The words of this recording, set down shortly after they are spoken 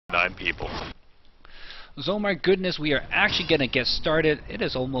9 people. So my goodness, we are actually gonna get started. It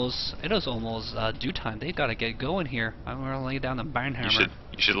is almost due time. They gotta get going here. I'm gonna lay down the Beinhammer.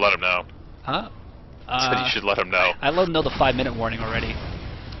 You should let them know. Huh? You should let them know. I let them know the 5-minute warning already.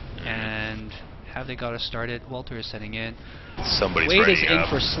 And have they got us started? Walter is setting in. Somebody's Wade is ready in up.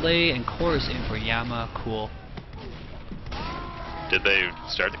 for Slay and Core is in for Yama. Cool. Did they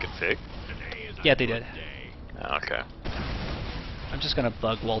start the config? Yeah, they did. Okay. I'm just gonna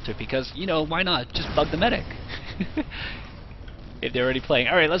bug Walter because, you know, why not? Just bug the medic. If they're already playing.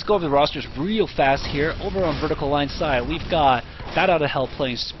 Alright, let's go over the rosters real fast here. Over on vertical line side, we've got Bat Out of Hell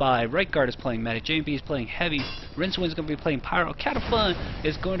playing Spy, Right Guard is playing Medic, JB is playing Heavy, Rincewind's going to be playing Pyro, Catafun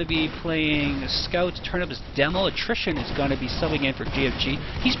is going to be playing Scout, Turn Up is Demo, Attrition is going to be subbing in for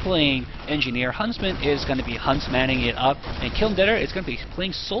GFG, he's playing Engineer, Huntsman is going to be Huntsmanning it up, and Kiln Deader is going to be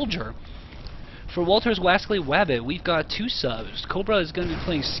playing Soldier. For Walter's Wascally Wabbit, we've got 2 subs. Cobra is going to be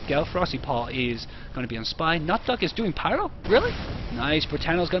playing Scout. Frosty Paw is going to be on Spy. Nutduck is doing Pyro? Really? Nice.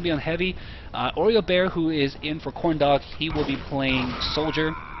 Britanno is going to be on Heavy. Oreo Bear, who is in for Corn Dog, he will be playing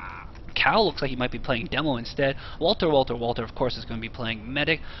Soldier. Cal looks like he might be playing Demo instead. Walter, of course, is going to be playing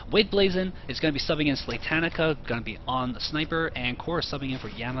Medic. Wade Blazin is going to be subbing in Slaytanica, going to be on the Sniper. And Core is subbing in for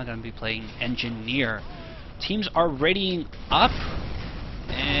Yama, going to be playing Engineer. Teams are readying up.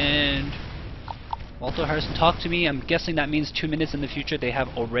 And Walter hasn't talked to me. I'm guessing that means 2 minutes in the future they have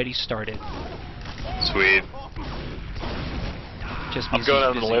already started. Sweet. I'm going out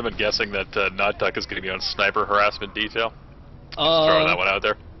on a busy. limb and guessing that Nutduck is going to be on Sniper Harassment Detail. Just throwing that one out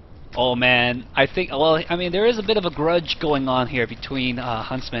there. Oh man, I think, well, I mean, there is a bit of a grudge going on here between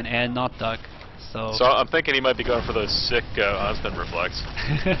Huntsman and Nutduck. So I'm thinking he might be going for those sick Huntsman reflex.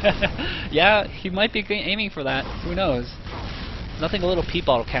 Yeah, he might be aiming for that. Who knows? Nothing a little pee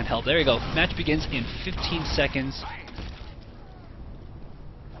bottle can't help. There you go. Match begins in 15 seconds.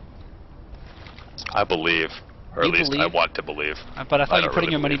 I believe. Or You at least believe? I want to believe. But I thought you were don't putting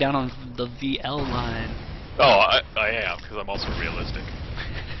really your money believe. down on the VL line. Oh, I am, because I'm also realistic.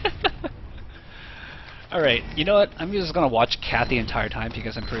 Alright, you know what? I'm just going to watch Cat the entire time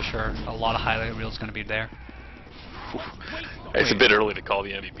because I'm pretty sure a lot of highlight reels going to be there. It's a bit early to call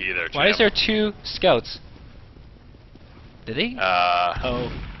the MVP there, Why is there 2 scouts? Did he?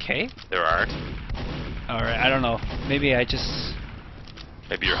 Okay. There aren't. Alright, I don't know. Maybe I just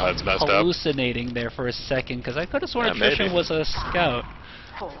Maybe your HUD's messed up. hallucinating there for a second because I could have sworn Yeah, Attrition maybe. was a scout.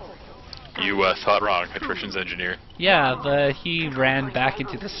 You thought wrong. Attrition's engineer. Yeah, but he ran back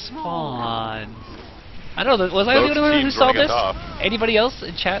into the spawn. I don't know, was I Both the only one who teams saw running this? us off. Anybody else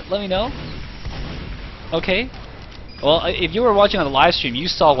in chat? Let me know. Okay. Well, if you were watching on the live stream, you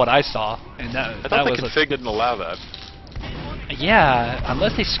saw what I saw, and I that thought the was config didn't allow that. yeah,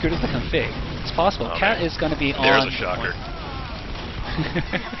 unless they screwed up the config. It's possible. Oh, Cat man. is going to be on. There's a shocker.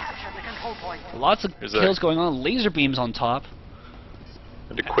 Lots of kills going on. Laser beams on top.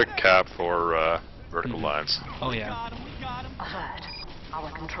 And a quick cap for vertical lines. Oh yeah. Alert.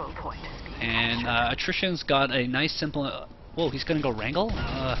 Our control point is being And Attrition's got a nice simple. Whoa, he's gonna go Wrangle?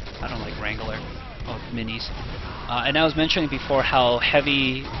 I don't like Wrangler. Oh, minis. And I was mentioning before how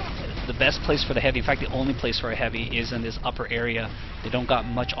Heavy, the best place for the Heavy, in fact the only place for a Heavy is in this upper area. They don't got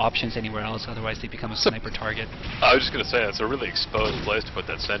much options anywhere else, otherwise they become a sniper target. I was just going to say, it's a really exposed place to put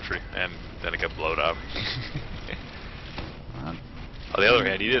that sentry, and then it got blown up. On the other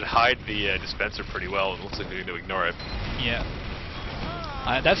hand, he did hide the dispenser pretty well, and it looks like they're going to ignore it. Yeah.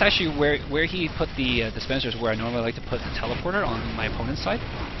 That's actually where he put the dispensers, where I normally like to put the teleporter on my opponent's side.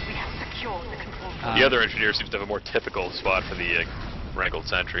 We have secured the control point. The other engineer seems to have a more typical spot for the wrangled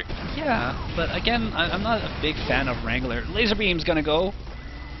sentry. Yeah, but again, I'm not a big fan of Wrangler. Laser beam's gonna go.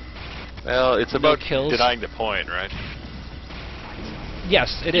 Well, it's No about kills. denying the point, right?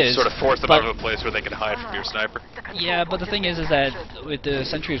 Yes, it You is. sort of force them but out of a place where they can hide from your sniper. yeah, but the thing is that with the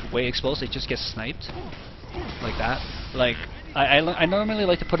sentry is way exposed, it just gets sniped like that. Like I normally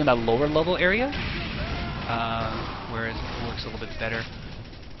like to put in that lower level area, where it works a little bit better.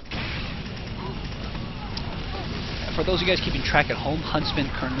 For those of you guys keeping track at home, Huntsman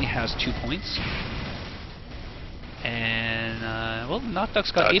currently has 2 points. And, well,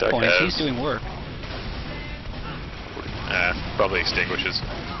 Nutduck's got 8 Nutduck points. has- He's doing work. Probably extinguishes.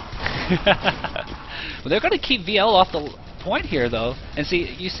 Well, they're going to keep VL off the point here, though. And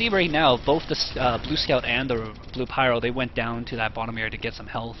see, you see right now, both the Blue Scout and the Blue Pyro, they went down to that bottom area to get some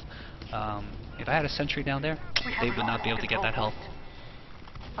health. If I had a sentry down there, they would not be able to get that health.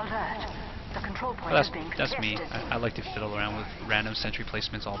 Alert. The control point Well, is being that's me. contested. I like to fiddle around with random sentry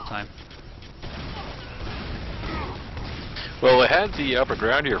placements all the time. Well, they had the upper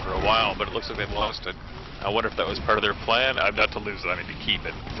ground here for a while, but it looks like they've lost it. I wonder if that was part of their plan. I'm not to lose it, I mean to keep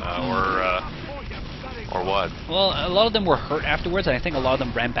it, or what. Well, a lot of them were hurt afterwards, and I think a lot of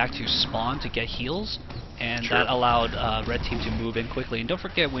them ran back to spawn to get heals, and Sure. that allowed red team to move in quickly. And don't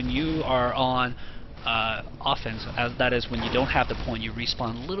forget, when you are on offense, that is when you don't have the point, you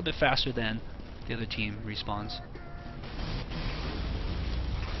respawn a little bit faster than the other team respawns.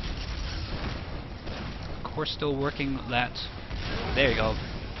 Of course, still working that. There you go.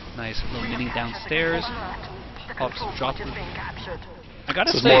 Nice little mini downstairs. Pops drop. I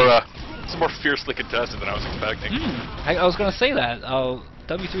gotta say, It's more fiercely contested than I was expecting. I was gonna say that.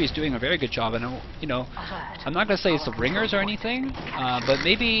 W3 is doing a very good job, and you know, I'm not gonna say it's the ringers or anything, but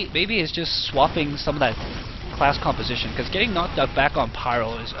maybe it's just swapping some of that class composition, because getting knocked out back on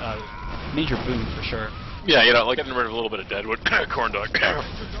Pyro is a major boon for sure. Yeah, you know, like getting rid of a little bit of deadwood, corn dog.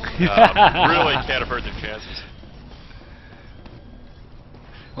 Really can't have hurt their chances.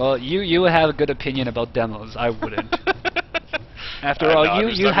 Well, you would have a good opinion about demos. I wouldn't. After all, I'm you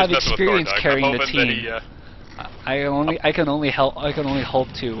just have messing with experience Corn Dog. carrying I'm the hoping that team. he, I can only hope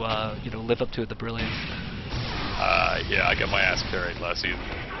to you know, live up to the brilliance. yeah, I got my ass carried last season.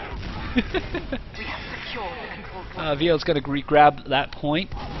 Vio's gonna grab that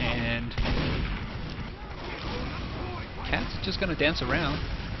point, and Cat's just gonna dance around.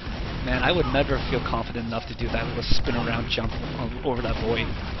 Man, I would never feel confident enough to do that little spin around jump over that void.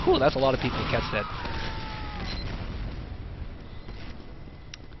 Whew, that's a lot of people. Cat's dead.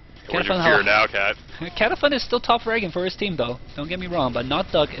 Where's your fear now, Cat? Catafun is still top fragging for his team, though. Don't get me wrong, but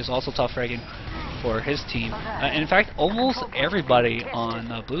Not Duck is also top fragging for his team. And in fact, almost everybody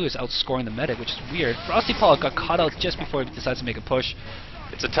on Blue is outscoring the medic, which is weird. Frosty Paul got caught out just before he decides to make a push.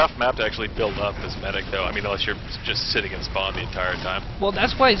 It's a tough map to actually build up this medic, though. I mean, unless you're just sitting in spawn the entire time. Well,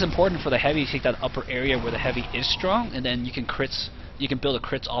 that's why it's important for the heavy to take that upper area where the heavy is strong, and then you can build a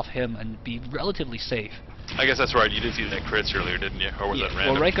crits off him and be relatively safe. I guess that's right. You did see that crits earlier, didn't you? Or was that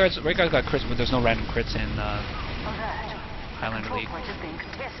random? Well, right guard's got crits, but there's no random crits in Highlander League.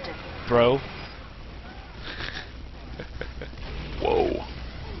 Bro. Whoa.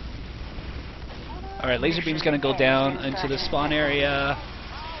 Alright, laser beam's gonna go down into the spawn area,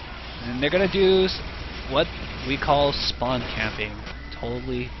 and they're gonna do what we call spawn camping.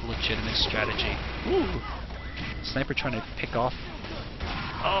 Totally legitimate strategy. Ooh. Sniper trying to pick off.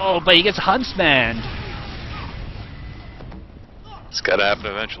 Oh, but he gets Huntsman! It's gotta happen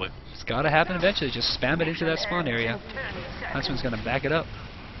eventually. It's gotta happen eventually. Just spam it into that spawn area. Huntsman's gonna back it up.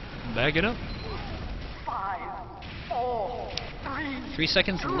 Back it up. 3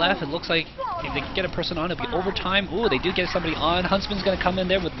 seconds left. It looks like if they can get a person on, it'll be overtime. Ooh, they do get somebody on. Huntsman's gonna come in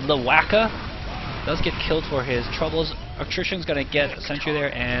there with the Waka. Does get killed for his troubles. Attrition's gonna get a sentry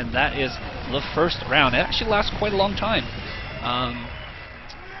there, and that is the first round. It actually lasts quite a long time.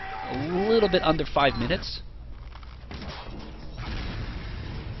 A little bit under 5 minutes.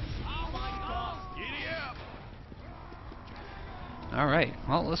 Alright,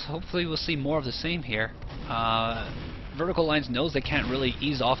 well, hopefully we'll see more of the same here. Vertical Lines knows they can't really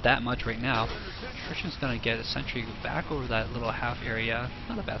ease off that much right now. Attrition's gonna get a sentry back over that little half area.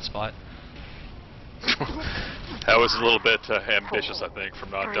 Not a bad spot. That was a little bit ambitious, I think,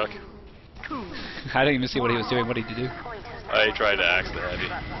 from Not Duck. I didn't even see what he was doing. What did he do? I tried to axe the heavy.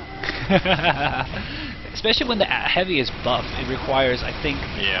 Especially when the heavy is buffed, it requires, I think,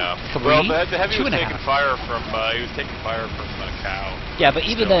 yeah. 3, Well, the heavy 2 was and a taking half. fire from he was taking fire from Cow. Yeah, but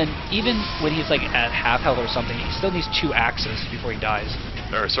even Still. then, even when he's like at half health or something, he still needs 2 axes before he dies.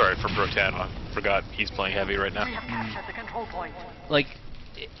 Or sorry, from Brotan. I forgot he's playing heavy right now. Like,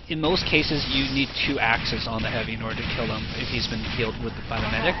 in most cases, you need 2 axes on the heavy in order to kill him if he's been healed by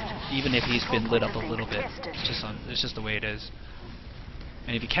the medic, even if he's been lit up a little bit. It's just the way it is.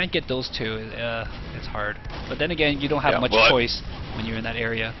 And if you can't get those 2, it's hard. But then again, you don't have much choice when you're in that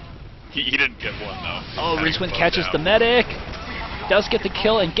area. He didn't get one, though. Oh, Rincewind catches the medic! Does get the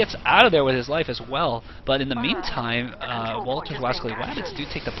kill and gets out of there with his life as well. But in the meantime, Walter's Wascally Wabbits do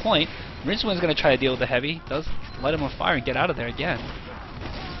take the point. Rincewind's going to try to deal with the heavy. Does light him on fire and get out of there again.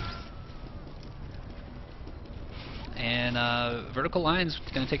 And Vertical Line's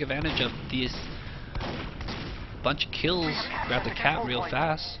going to take advantage of these bunch of kills, grab the cap real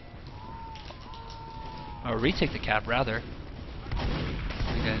fast. Or retake the cap, rather.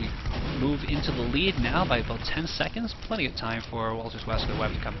 We're going to move into the lead now by about 10 seconds. Plenty of time for Walter's Wascally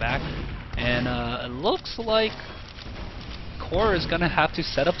Wabbits to come back. And it looks like Core is going to have to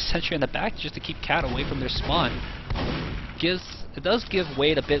set up a sentry in the back just to keep Cat away from their spawn. It does give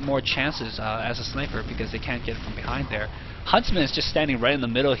Wade a bit more chances as a sniper because they can't get from behind there. Huntsman is just standing right in the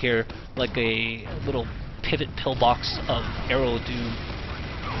middle here like a little pivot pillbox of arrow doom.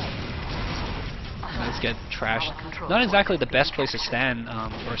 Let's get trashed. Not exactly the best place to stand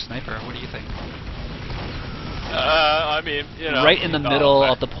for a sniper. What do you think? I mean, you know, right in the middle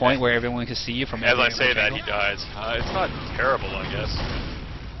of the point where everyone can see you from. As I say that, he dies. It's not terrible, I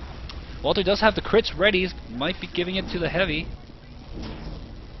guess. Walter does have the crits ready. Might be giving it to the heavy.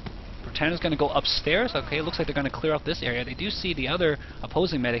 Britannia's going to go upstairs. Okay, it looks like they're going to clear out this area. They do see the other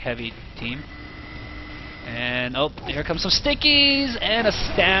opposing medic heavy team. And, oh, here comes some stickies, and a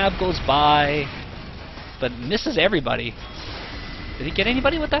stab goes by, but misses everybody. Did he get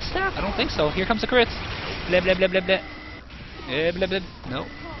anybody with that stab? I don't think so. Here comes the crits. Blah, blah, blah, blah, blah. Blah, blah. No.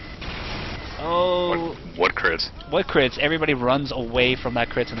 Oh. What crits? What crits? Everybody runs away from that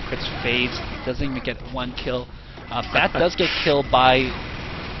crits, and the crits fades. Doesn't even get one kill. Bat does get killed by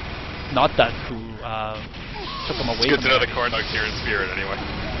not that who took him away. It's good to know the corn dog's here in spirit, anyway.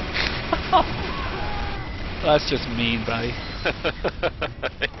 That's just mean, buddy.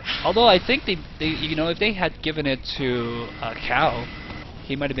 Although I think they, you know, if they had given it to Cal,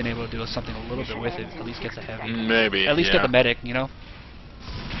 he might have been able to do something a little bit with it. At least get the heavy. Maybe. At least get the medic, you know.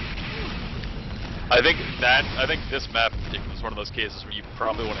 I think this map is one of those cases where you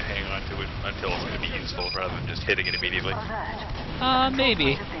probably want to hang on to it until it's going to be useful, rather than just hitting it immediately.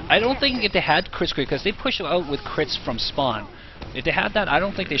 Maybe. I don't think if they had crits, because they push out with crits from spawn. If they had that, I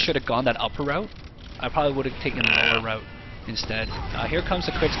don't think they should have gone that upper route. I probably would have taken the lower route instead. Here comes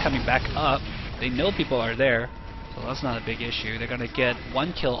the crits coming back up. They know people are there, so that's not a big issue. They're going to get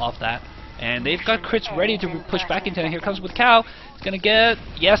one kill off that. And they've got crits ready to push back into it. Here comes with Cow. He's going to get...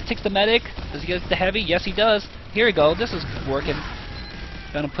 Yes, takes the medic. Does he get the heavy? Yes, he does. Here we go. This is working.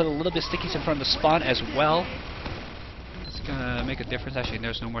 Going to put a little bit of stickies in front of the spawn as well. It's going to make a difference. Actually,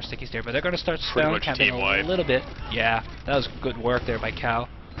 there's no more stickies there. But they're going to start spawn camping a little bit. Yeah, that was good work there by Cow.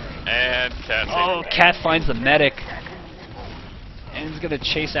 And Cat. Oh, Cat finds the medic. And he's going to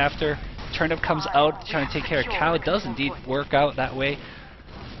chase after. Turnip comes out trying to take care of Cow. It does indeed work out that way.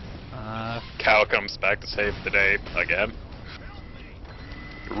 Cow comes back to save the day again.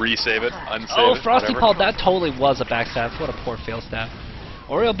 Resave it, unsave oh, it, Frosty whatever. Paul, that totally was a backstab. What a poor fail stab.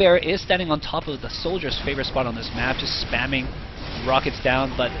 Oreo Bear is standing on top of the soldier's favorite spot on this map, just spamming rockets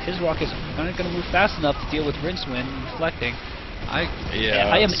down, but his rockets aren't going to move fast enough to deal with Rincewind reflecting. I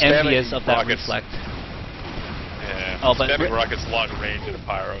am envious of that reflect. Yeah, oh, but spamming rockets long range in a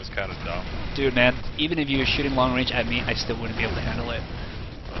pyro is kind of dumb. Dude, man, even if you were shooting long range at me, I still wouldn't be able to handle it.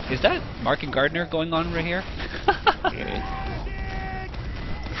 Is that Mark and Gardner going on right here?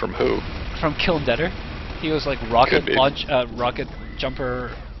 From who? From Kill and Deader. He was like rocket launch, rocket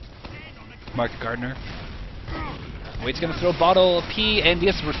jumper Mark Gardner. Wade's gonna throw a bottle of pee and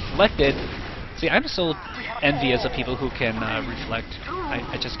gets reflected. See, I'm so envious of people who can reflect.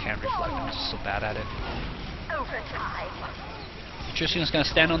 I just can't reflect. I'm just so bad at it. Tristan's gonna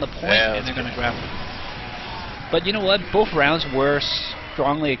stand on the point and they're gonna grab him. But you know what? Both rounds were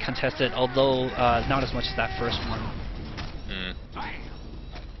strongly contested, although not as much as that first one.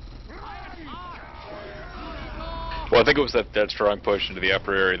 Well, I think it was that strong push into the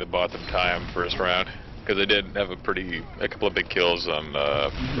upper area that bought them time first round, because they did have a couple of big kills on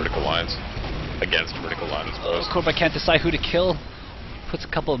vertical lines, against vertical line, I suppose. Cobra can't decide who to kill. Puts a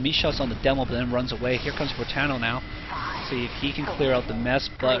couple of meat shots on the demo, but then runs away. Here comes Portano now. See if he can clear out the mess,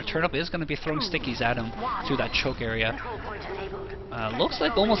 but Turnip is going to be throwing stickies at him through that choke area. Looks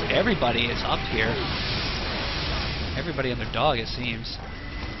like almost everybody is up here. Everybody and their dog, it seems.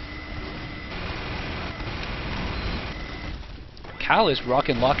 Cal is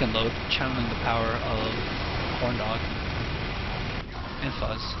rocking lock and load, channeling the power of Corn Dog and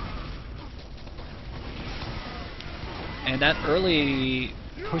Fuzz. And that early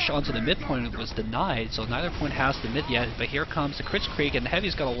push onto the midpoint was denied, so neither point has the mid yet, but here comes the Crits Creek, and the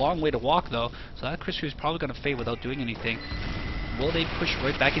Heavy's got a long way to walk though, so that Crits Creek is probably going to fade without doing anything. Will they push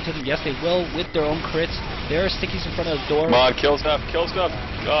right back into them? Yes, they will, with their own crits. There are stickies in front of the door. Come on, kill stuff, kill stuff.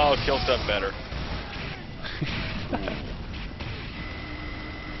 Oh, kill stuff better.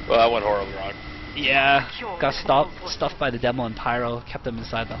 Well, that went horribly wrong. Yeah, got stuffed by the demo and Pyro, kept them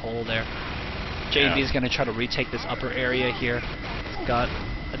inside the hole there. J&B is going to try to retake this upper area here. He's got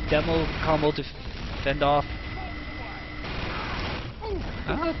a demo combo to fend off.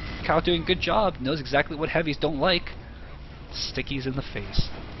 Cow doing a good job, knows exactly what heavies don't like. Stickies in the face.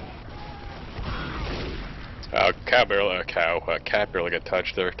 Cat barely got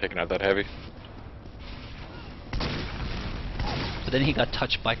touched there, taking out that heavy. But then he got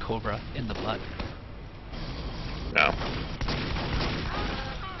touched by Cobra in the butt. No.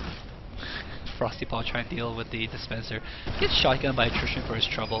 Frosty Paw trying to deal with the dispenser. Gets shotgunned by attrition for his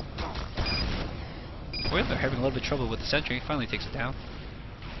trouble. Or they're having a little bit of trouble with the sentry. Finally takes it down.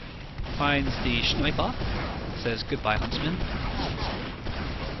 finds the sniper. Says goodbye, Huntsman.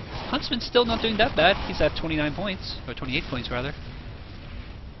 Huntsman's still not doing that bad. He's at 29 points, or 28 points rather.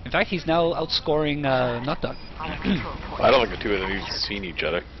 In fact, he's now outscoring Nut Duck. I don't think the two of them have seen each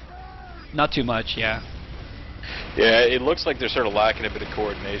other. Not too much, yeah. Yeah, it looks like they're sort of lacking a bit of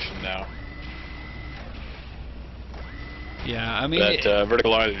coordination now. Yeah, I mean... That vertical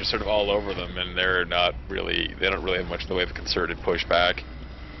lines are just sort of all over them, and they're not really... They don't really have much in the way of a concerted pushback.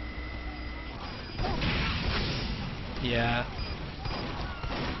 Yeah.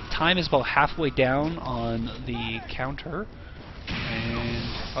 Time is about halfway down on the counter.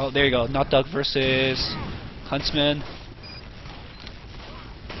 And... oh, there you go. Nut Duck versus Huntsman.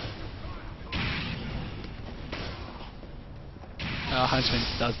 Huntsman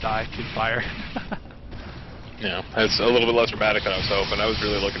does die to fire. Yeah, it's a little bit less dramatic than I was hoping. I was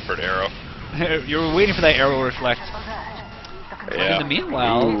really looking for an arrow. You were waiting for that arrow to reflect. Yeah. In the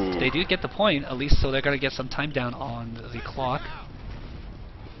meanwhile, Ooh. they do get the point, at least, so they're going to get some time down on the clock.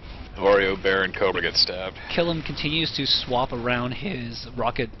 Oreo, Bear, and Cobra get stabbed. Killam continues to swap around his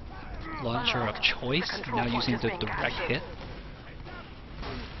rocket launcher of choice, now using the direct hit.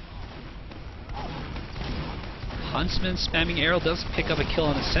 Huntsman spamming arrow does pick up a kill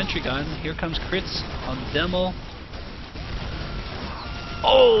on the sentry gun. Here comes crits on the demo.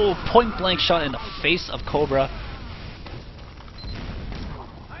 Oh, point blank shot in the face of Cobra.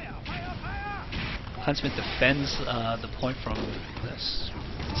 Huntsman defends the point from this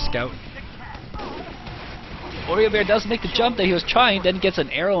scout. Oreo Bear does make the jump that he was trying, then gets an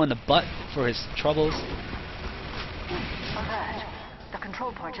arrow in the butt for his troubles. Alert. The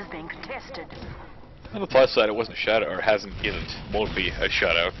control point is being contested. On the plus side, it wasn't a shutout, or won't be a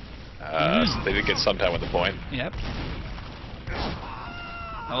shutout. So they did get some time with the point. Yep.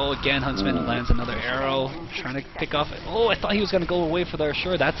 Oh, again, Huntsman lands another arrow, trying to pick off it. Oh, I thought he was going to go away for the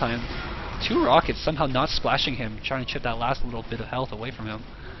sure that time. Two rockets somehow not splashing him, trying to chip that last little bit of health away from him.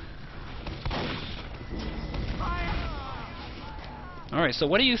 Alright, so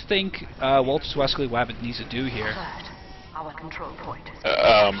what do you think Walter's Wascally Wabbit needs to do here? Alert. Our control point is being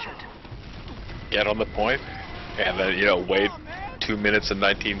captured. Get on the point, and then, you know, wait 2 minutes and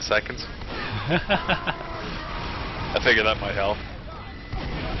 19 seconds. I figure that might help.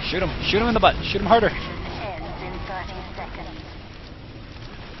 Shoot him in the butt, shoot him harder. Ends in 30 seconds.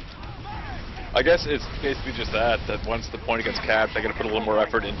 I guess it's basically just that once the point gets capped, they're going to put a little more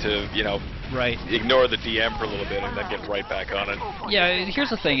effort into, you know, right. Ignore the DM for a little bit and then get right back on it. Yeah,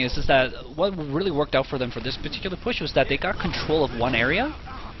 here's the thing is that what really worked out for them for this particular push was that they got control of one area,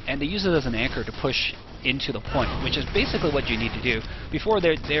 and they use it as an anchor to push into the point, which is basically what you need to do. Before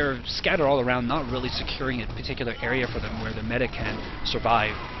they're scattered all around, not really securing a particular area for them where the medic can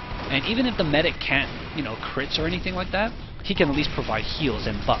survive. And even if the medic can't, you know, crits or anything like that, he can at least provide heals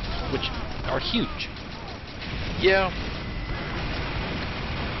and buffs, which are huge. Yeah.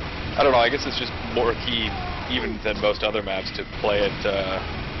 I don't know, I guess it's just more key, even than most other maps, to play it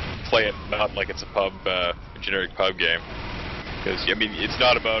not like it's a generic pub game. Because, I mean, it's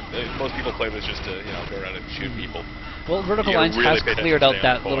not about... most people play this just to, you know, go around and shoot people. Well, Vertical Lines has cleared out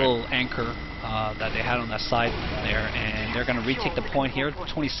that little anchor that they had on that side there, and they're going to retake the point here.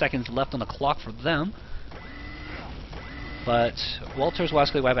 20 seconds left on the clock for them. But Walter's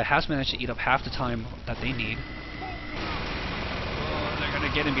Wascally Wabbit has managed to eat up half the time that they need. Oh, they're going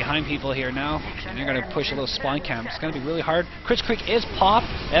to get in behind people here now, and they're going to push a little spawn camp. It's going to be really hard. Crits Creek is popped.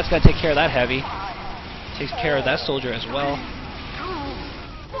 That's going to take care of that heavy. Takes care of that soldier as well.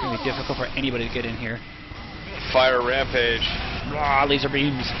 It's going to be difficult for anybody to get in here. Fire rampage. Rah, laser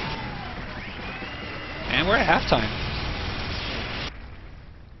beams. And we're at halftime.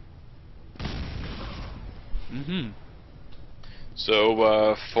 So,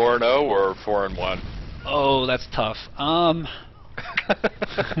 4-0 or 4-1? Oh, that's tough.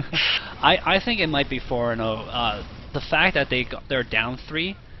 I think it might be 4-0. The fact that they're down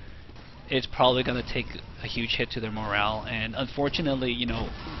 3, it's probably going to take a huge hit to their morale. And unfortunately, you know,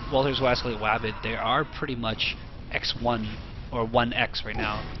 Walter's Wascally Wabbit, they are pretty much X1 or 1X right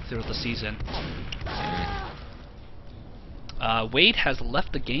now throughout the season. Wade has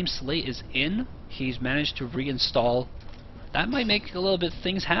left the game. Slate is in. He's managed to reinstall. That might make a little bit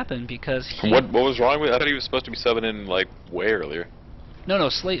things happen because he... What was wrong with... I thought he was supposed to be subbing in, like, way earlier. No,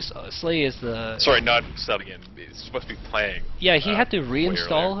 Slay is the... Sorry, not subbing in. He's supposed to be playing. Yeah, he had to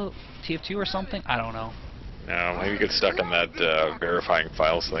reinstall TF2 or something. I don't know. No, maybe he got stuck on that verifying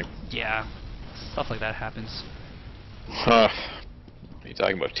files thing. Yeah, stuff like that happens. Huh. What are you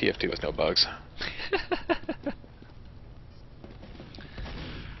talking about? TF2 with no bugs.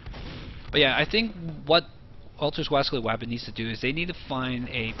 But yeah, I think what Walter's Wascally Wabbit needs to do is they need to find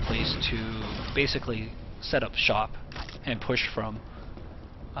a place to basically set up shop and push from.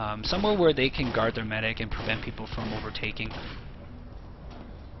 Somewhere where they can guard their medic and prevent people from overtaking.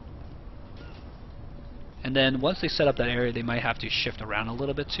 And then once they set up that area, they might have to shift around a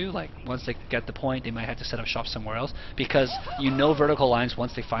little bit too. Like once they get the point, they might have to set up shop somewhere else, because you know vertical lines,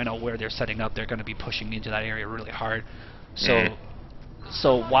 once they find out where they're setting up, they're going to be pushing into that area really hard.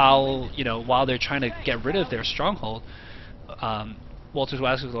 So while they're trying to get rid of their stronghold, Walter's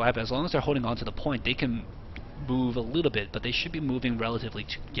Wascally Wabbit, as long as they're holding on to the point, they can move a little bit, but they should be moving relatively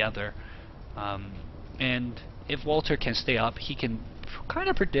together. And if Walter can stay up, he can kind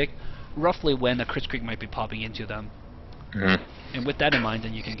of predict roughly when a crit streak might be popping into them. And with that in mind,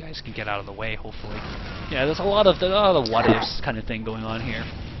 then you guys can get out of the way, hopefully. Yeah, there's a lot of the what ifs kind of thing going on here.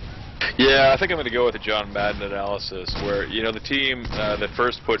 Yeah, I think I'm going to go with the John Madden analysis, where the team that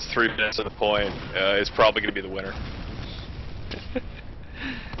first puts 3 minutes on the point is probably going to be the winner.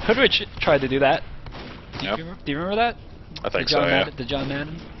 Hoodrich tried to do that. Do you remember that? I think so, yeah. The John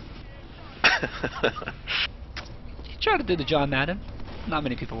Madden? He tried to do the John Madden. Not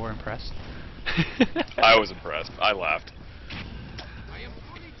many people were impressed. I was impressed. I laughed.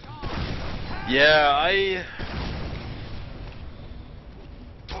 Yeah,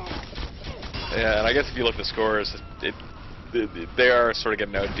 and I guess if you look at the scores, they are sort of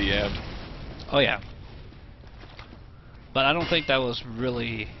getting out DM'd. Oh yeah. But I don't think that was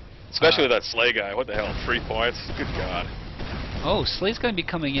really... Especially that Slay guy. What the hell? 3 points? Good God. Oh, Slay's going to be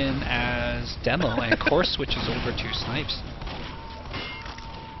coming in as demo and course switches over to Snipes.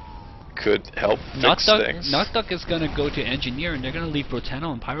 Could help fix things. Knockduck is going to go to Engineer, and they're going to leave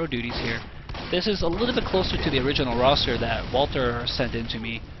Brotano and Pyro duties here. This is a little bit closer to the original roster that Walter sent in to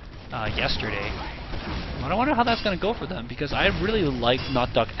me yesterday. But I wonder how that's going to go for them, because I really like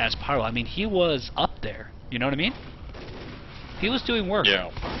Knockduck as Pyro. I mean, he was up there. You know what I mean? He was doing work.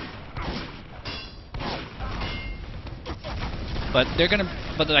 Yeah. But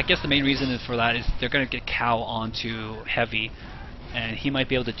I guess the main reason for that is they're going to get Cow onto Heavy, and he might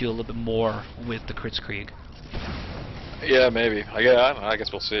be able to do a little bit more with the Kritzkrieg. Yeah, maybe. I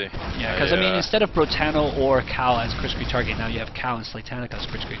guess we'll see. Yeah, because I mean, instead of Brotano or Cow as Kritzkrieg target, now you have Cow and Slaytanica as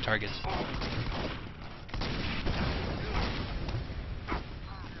Kritzkrieg targets.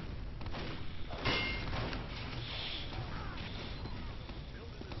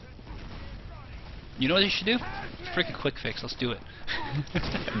 You know what you should do? Freaking quick fix. Let's do it.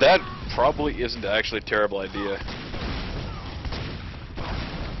 That probably isn't actually a terrible idea.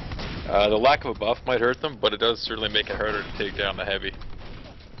 The lack of a buff might hurt them, but it does certainly make it harder to take down the Heavy.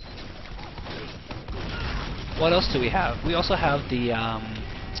 What else do we have? We also have the...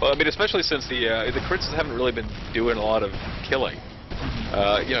 Well, I mean, especially since the crits haven't really been doing a lot of killing.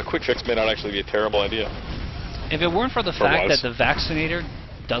 Quick fix may not actually be a terrible idea. If it weren't for the fact that the Vaccinator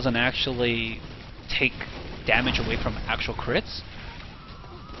doesn't actually take damage away from actual crits,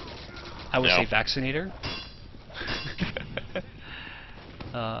 I would say Vaccinator.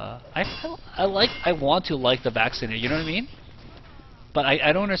 I want to like the Vaccinator, you know what I mean? But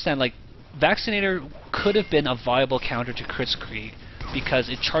I don't understand, like, Vaccinator could have been a viable counter to Kritzkrieg because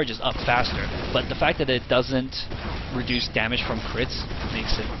it charges up faster, but the fact that it doesn't reduce damage from crits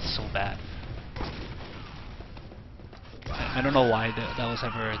makes it so bad. I don't know why that was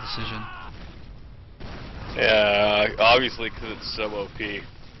ever a decision. Yeah, obviously because it's so OP.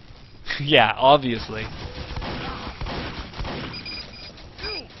 Yeah, obviously.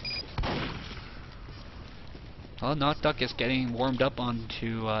 Well, Knockduck is getting warmed up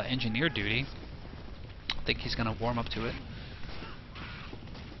onto Engineer duty. I think he's going to warm up to it.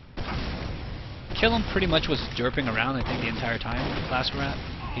 Killen pretty much was derping around, I think, the entire time last round.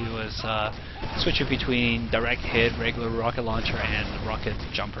 He was switching between direct hit, regular rocket launcher, and rocket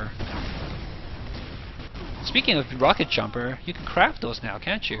jumper. Speaking of rocket jumper, you can craft those now,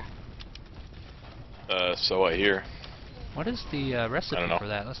 can't you? So I hear. What is the recipe for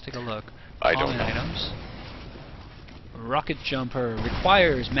that? Let's take a look. I don't know. Items. Rocket jumper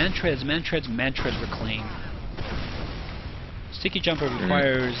requires Mantreads, Reclaim. Sticky jumper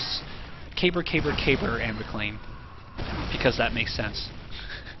requires Caber, and Reclaim. Because that makes sense.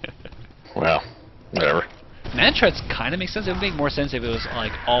 Well, whatever. Mantreads kind of makes sense. It would make more sense if it was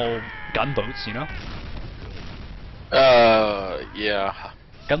like all gunboats, you know? Yeah.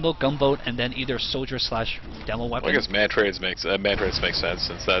 Gunboat, and then either soldier / demo weapon. Well, I guess Mantreads makes sense,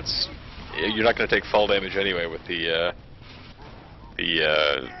 since that's you're not going to take fall damage anyway with the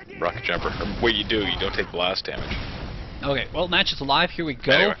rocket jumper. Or what you don't take blast damage. Okay, well, match is live. Here we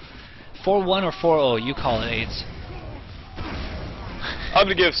go. Anyway. 4-1 or 4-0, you call it, AIDS. I'm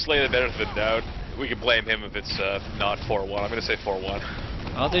going to give Slay the benefit of the doubt. we can blame him if it's not 4-1. I'm gonna say 4-1.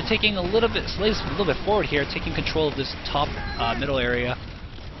 Well, they're taking a little bit, Slade's a little bit forward here, taking control of this top middle area.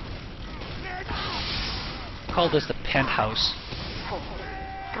 Call this the penthouse. 4,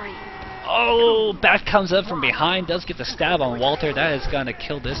 3. Oh, Bat comes up from behind, does get the stab on Walter. That is gonna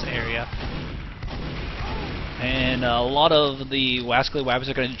kill this area. And a lot of the Wascally Wabbits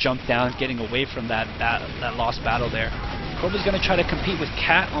are gonna jump down, getting away from that lost battle there. Koba's gonna try to compete with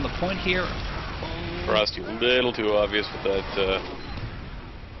Cat on the point here. Frosty, a little too obvious with that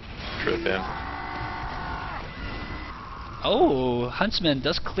trip in. Oh, Huntsman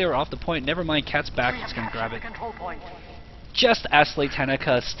does clear off the point. Never mind, Cat's back. He's going to grab it. Control point. Just as Slate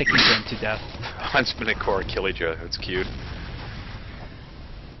Tanaka sticking him to death. Huntsman and Core kill each other. It's cute.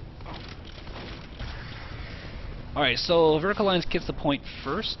 Alright, so Vertical Lines gets the point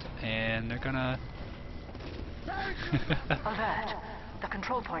first, and they're going to... Alert. The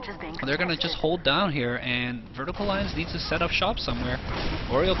control point is being They're going to just hold down here, and Vertical Lines needs to set up shop somewhere.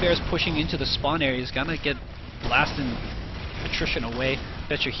 Oriole Bear's pushing into the spawn area. He's going to get blasting attrition away.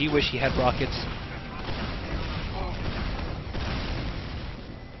 Bet you he wish he had rockets.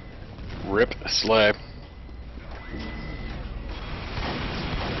 Rip slab.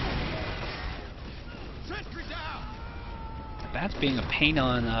 Bat's being a pain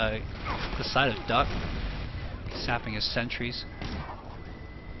on the side of Duck. Sapping his sentries.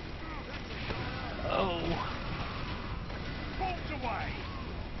 Oh.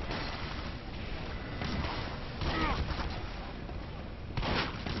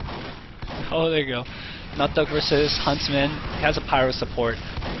 Oh, there you go. Nut Duck versus Huntsman. He has a pyro support.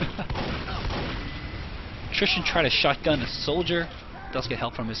 Trishan tried to shotgun a soldier. Does get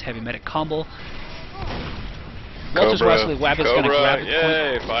help from his heavy medic combo. Walter's Wascally Wabbits gonna grab the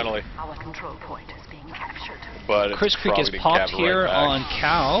yay, point. finally. Our control point is being captured. But Chris Creek is popped here on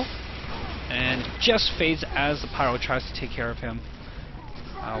Cal, and just fades as the pyro tries to take care of him.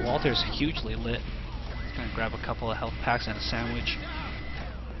 Walter's hugely lit. He's gonna grab a couple of health packs and a sandwich.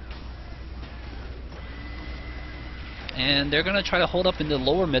 And they're gonna try to hold up in the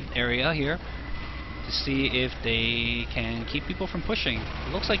lower mid area here to see if they can keep people from pushing.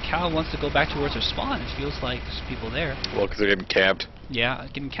 It looks like Cal wants to go back towards their spawn. It feels like there's people there. Well, because they're getting camped. Yeah,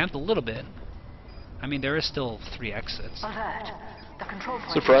 getting camped a little bit. I mean, there is still 3 exits. Alert. The control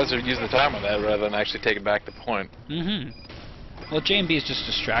point. Surprised they're using the time on that rather than actually taking back the point. Mm-hmm. Well, J&B is just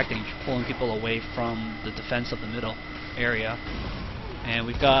distracting, pulling people away from the defense of the middle area. And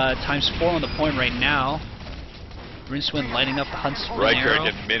we've got ×4 on the point right now. Rincewind lighting up the Huntsman arrow. Rykard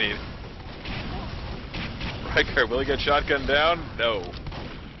getting minied. Rykard, will he get shotgun down? No.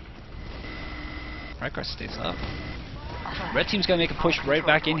 Rykard stays up. Red team's gonna make a push right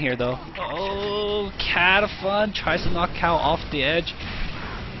back in here, though. Oh, Catafun tries to knock Cow off the edge.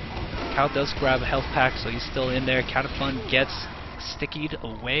 Cow does grab a health pack, so he's still in there. Catafun gets stickied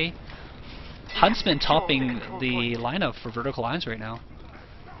away. Huntsman topping the lineup for Vertical Lines right now.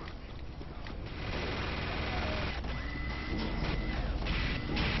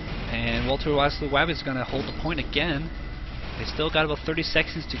 And Walter Wascally Wabbits is going to hold the point again. They still got about 30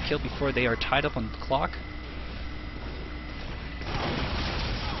 seconds to kill before they are tied up on the clock.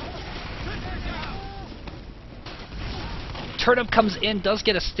 Turnip comes in, does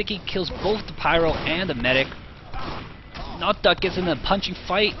get a sticky, kills both the Pyro and the Medic. Nut Duck gets in a punching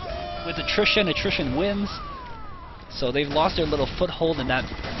fight with Attrition. Attrition wins. So they've lost their little foothold in that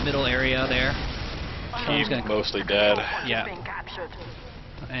middle area there. He's mostly dead. Yeah.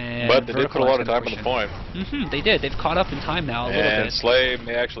 And but they did put a lot of time on the point. Mm-hmm, they did. They've caught up in time now a little bit. And Slay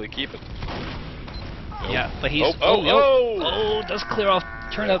may actually keep it. Nope. Yeah, but he's... Oh, does clear off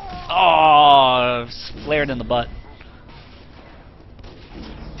Turnip. Oh, flared in the butt.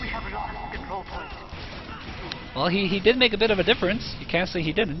 We have lost control point. Well, he did make a bit of a difference. You can't say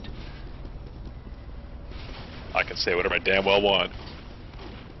he didn't. I can say whatever I damn well want.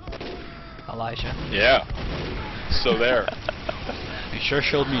 Elijah. Yeah. So there. You sure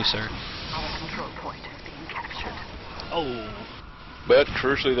showed me, sir. Our control point is being captured. Oh. But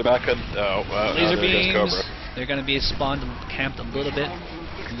crucially, they're back on. Laser there goes beams. Cobra. They're going to be spawned and camped a little bit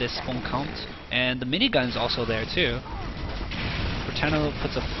in this spawn count. And the minigun's also there too. Cortana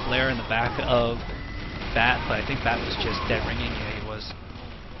puts a flare in the back of Bat, but I think Bat was just dead ringing. Yeah, he was.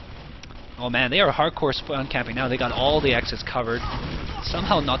 Oh man, they are hardcore spawn camping now. They got all the exits covered.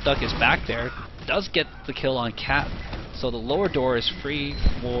 Somehow Nut Duck is back there. Does get the kill on Cat. So the lower door is free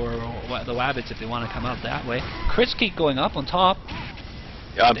for the Wabbits if they want to come out that way. Chris keep going up on top.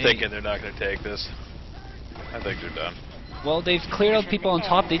 Yeah, I'm thinking they're not going to take this. I think they're done. Well, they've cleared out people on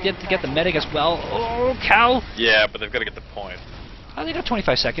top. They did get the medic as well. Oh, Cow! Yeah, but they've got to get the point. Oh, they got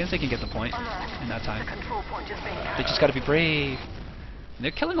 25 seconds. They can get the point in that time. They just got to be brave. And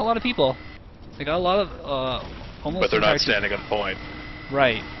they're killing a lot of people. They got a lot of almost. But they're not standing on point.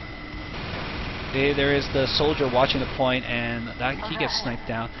 Right. There is the soldier watching the point, and he gets sniped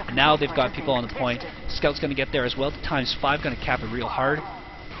down. And now they've got people on the point. Scout's going to get there as well. Times 5 going to cap it real hard.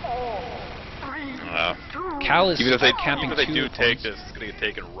 Cal is camping even if they do points. take this, it's going to get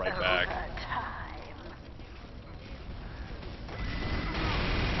taken right back.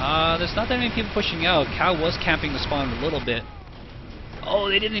 There's not that many people pushing out. Cal was camping the spawn a little bit. Oh,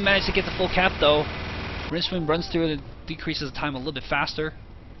 they didn't manage to get the full cap though. Rincewind runs through it and decreases the time a little bit faster.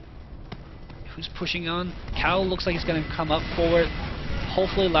 Who's pushing on? Cal looks like he's going to come up forward.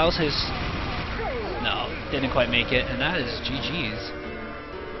 Hopefully allows his... No, didn't quite make it, and that is GG's.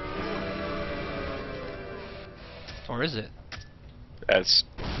 Or is it? That's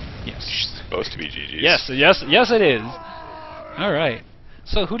supposed to be GG's. Yes it is. Alright.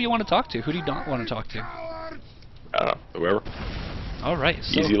 So who do you want to talk to? Who do you not want to talk to? I don't know, whoever. Alright,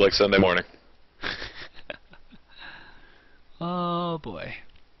 so... Easy like Sunday morning. Oh boy.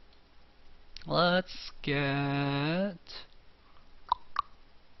 Let's get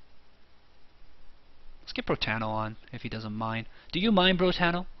Brotano on, if he doesn't mind. Do you mind,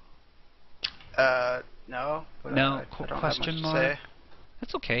 Brotano? No. No, I don't question have much mark? to say.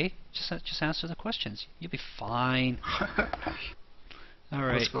 That's okay. Just answer the questions. You'll be fine.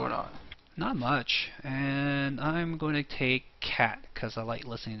 Alright. What's going on? Not much. And I'm going to take Cat, because I like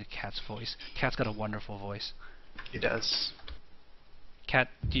listening to Cat's voice. Cat's got a wonderful voice. He does. Cat,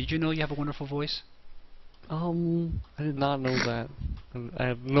 did you know you have a wonderful voice? I did not know that. I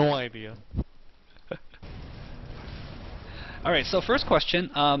had no idea. Alright, so first question.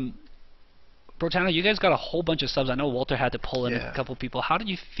 Brotano, you guys got a whole bunch of subs. I know Walter had to pull in a couple people. How did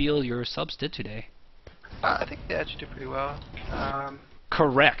you feel your subs did today? I think they actually did pretty well.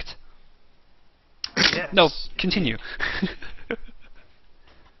 Correct. Yes. No, continue.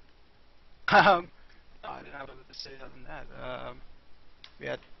 No, I didn't have anything to say other than that. We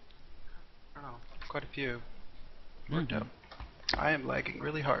had, I don't know, quite a few worked out. I am lagging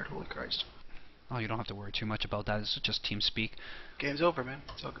really hard, holy Christ. Oh, you don't have to worry too much about that. It's just team speak. Game's over, man.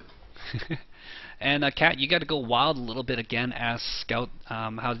 It's all good. And Kat, you got to go wild a little bit again as Scout.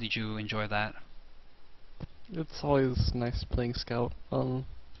 How did you enjoy that? It's always nice playing Scout on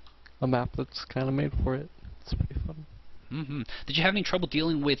a map that's kind of made for it. It's pretty fun. Did you have any trouble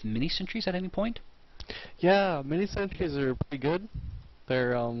dealing with mini sentries at any point? Yeah, mini sentries are pretty good.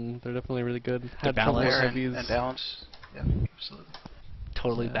 They're definitely really good. They're balanced and balanced. Yeah, absolutely.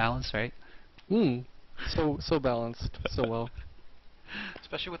 Totally balanced, right? So balanced, so well.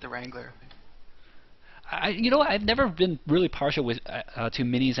 Especially with the Wrangler. I've never been really partial with to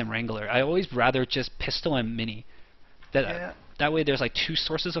minis and Wrangler. I always rather just pistol and mini. That way there's like two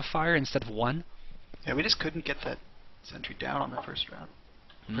sources of fire instead of one. Yeah, we just couldn't get that sentry down on the first round.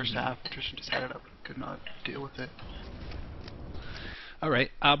 First half, Tristan just had it up, could not deal with it.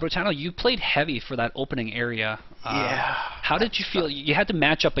 Alright, Brotano, you played heavy for that opening area. Yeah. How did you feel? You had to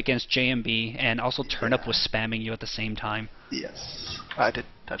match up against JMB and also turn up with spamming you at the same time. Yes. I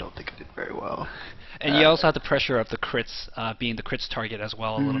don't think I did very well. And you also had the pressure of the crits, being the crits target as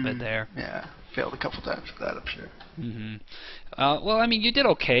well a little bit there. Yeah, failed a couple times for that, I'm sure. Well, I mean, you did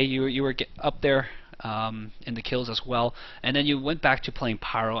okay. You were up there in the kills as well. And then you went back to playing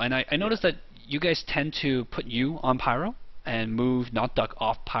Pyro. And I noticed that you guys tend to put you on Pyro and move Not Duck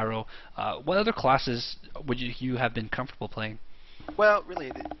off Pyro. What other classes would you have been comfortable playing? Well,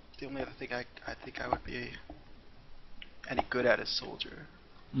 really, the only other thing I think I would be any good at is Soldier.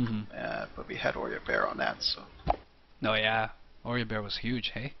 But we had Warrior Bear on that, so... Oh yeah, Warrior Bear was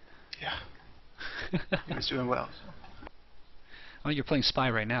huge, hey? Yeah. He was doing well, so... Oh, you're playing Spy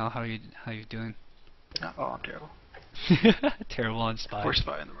right now. How are you doing? Oh, I'm terrible. Terrible on Spy. Worst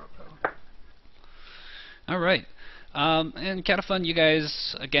Spy in the world, probably. Alright. And Catafun, you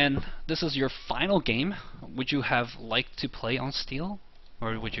guys, again, this is your final game. Would you have liked to play on Steel?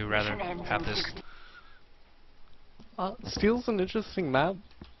 Or would you rather have this? Steel's an interesting map.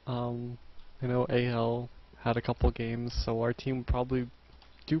 I know AL had a couple games, so our team would probably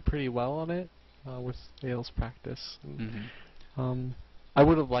do pretty well on it with AL's practice. And, I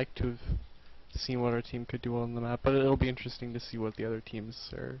would have liked to have seen what our team could do on the map, but it'll be interesting to see what the other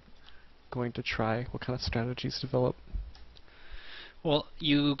teams are going to try, what kind of strategies develop. Well,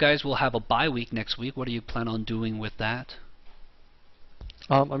 you guys will have a bye week next week. What do you plan on doing with that?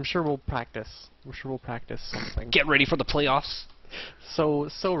 I'm sure we'll practice. I'm sure we'll practice something. Get ready for the playoffs. So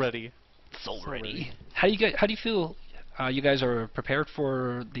ready. So ready. How do you feel? You guys are prepared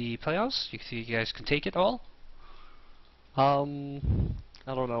for the playoffs? You guys can take it all?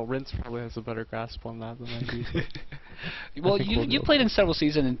 I don't know. Rince probably has a better grasp on that than I do. Well, I think you we'll you do played okay. in several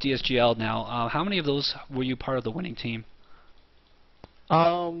seasons in DSGL now. How many of those were you part of the winning team?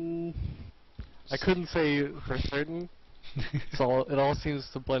 I couldn't say for certain. It all seems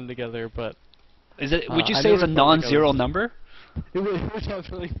to blend together, but Is it? Would you I say it's a never felt like I non-zero was- number? it would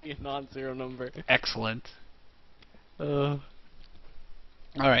definitely be a non-zero number. Excellent. Uh,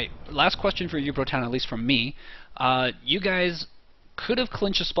 All right, last question for you, Brotown, at least from me. You guys could have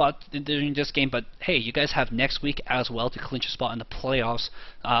clinched a spot during this game, but hey, you guys have next week as well to clinch a spot in the playoffs.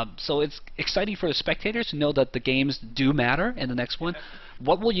 So it's exciting for the spectators to know that the games do matter in the next one.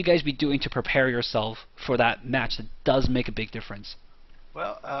 What will you guys be doing to prepare yourself for that match that does make a big difference?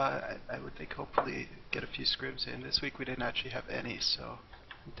 Well, I would think hopefully get a few scrims in. This week we didn't actually have any, so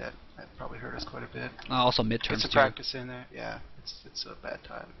that probably hurt us quite a bit. Also Get midterms some too. practice in there. Yeah, it's a bad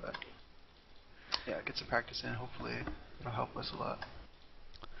time, but yeah, get some practice in. Hopefully it'll help us a lot.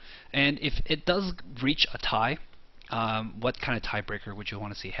 And if it does reach a tie, what kind of tiebreaker would you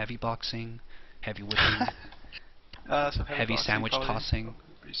want to see? Heavy boxing, heavy whipping, Some heavy boxing sandwich probably tossing,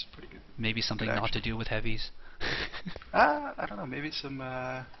 would be some pretty good. maybe something Good not to action. do with heavies? I don't know. Maybe some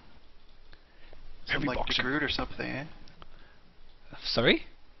Heavy like boxing. DeGroot or something, eh? Sorry?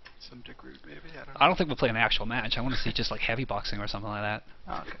 Some DeGroot, maybe. I don't know. I don't think we'll play an actual match. I want to see just like heavy boxing or something like that.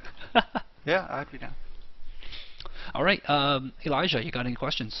 Oh, okay. Yeah, I'd be down. All right, Elijah, you got any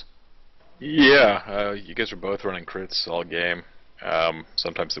questions? Yeah, you guys were both running crits all game.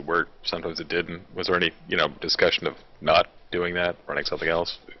 Sometimes it worked, sometimes it didn't. Was there any, discussion of not doing that, running something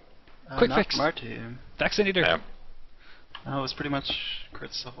else? Quick not fix. from our team. Vaccinator. Yeah. No, it was pretty much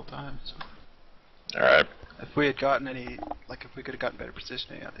crits the whole time. So. All right. If we had gotten if we could have gotten better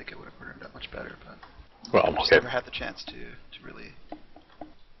positioning, I think it would have turned out much better. But Well, we just okay. never had the chance to really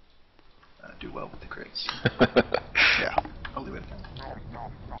do well with the crits. Yeah, I'll leave it.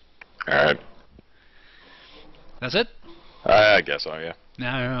 All right. That's it? I guess so, yeah. No,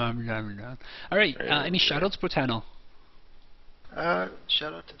 I'm done. All right, any shoutouts, Brotano?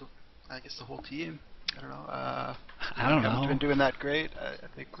 Shout out to the whole team. I don't know. I don't We haven't know. been doing that great. I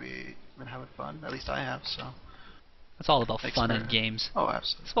think we've been having fun. At least I have. So. It's all about Thanks fun for- and games. Oh,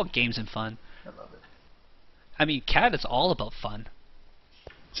 It's absolutely. about games and fun. I love it. I mean, Cat, it's all about fun.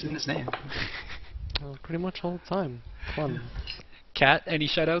 It's in his name. pretty much all the time. Fun. Cat, any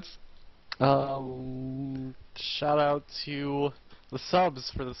shoutouts? Shout out to the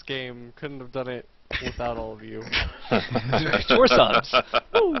subs for this game. Couldn't have done it without all of you. Four subs.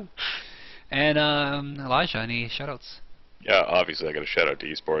 Woo. And Elijah, any shoutouts? Yeah, obviously I got a shout out to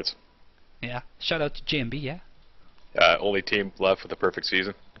esports. Yeah. Shout out to JMB, yeah. Only team left with a perfect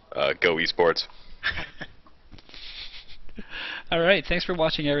season. Go esports. All right, thanks for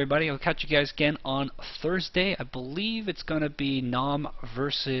watching, everybody. I'll catch you guys again on Thursday. I believe it's going to be Nom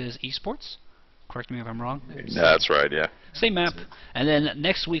versus Esports. Correct me if I'm wrong. That's right, yeah. Same map. And then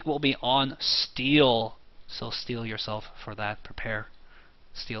next week we'll be on Steel. So steel yourself for that. Prepare.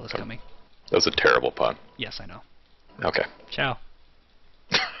 Steel is coming. That was a terrible pun. Yes, I know. Okay. Ciao.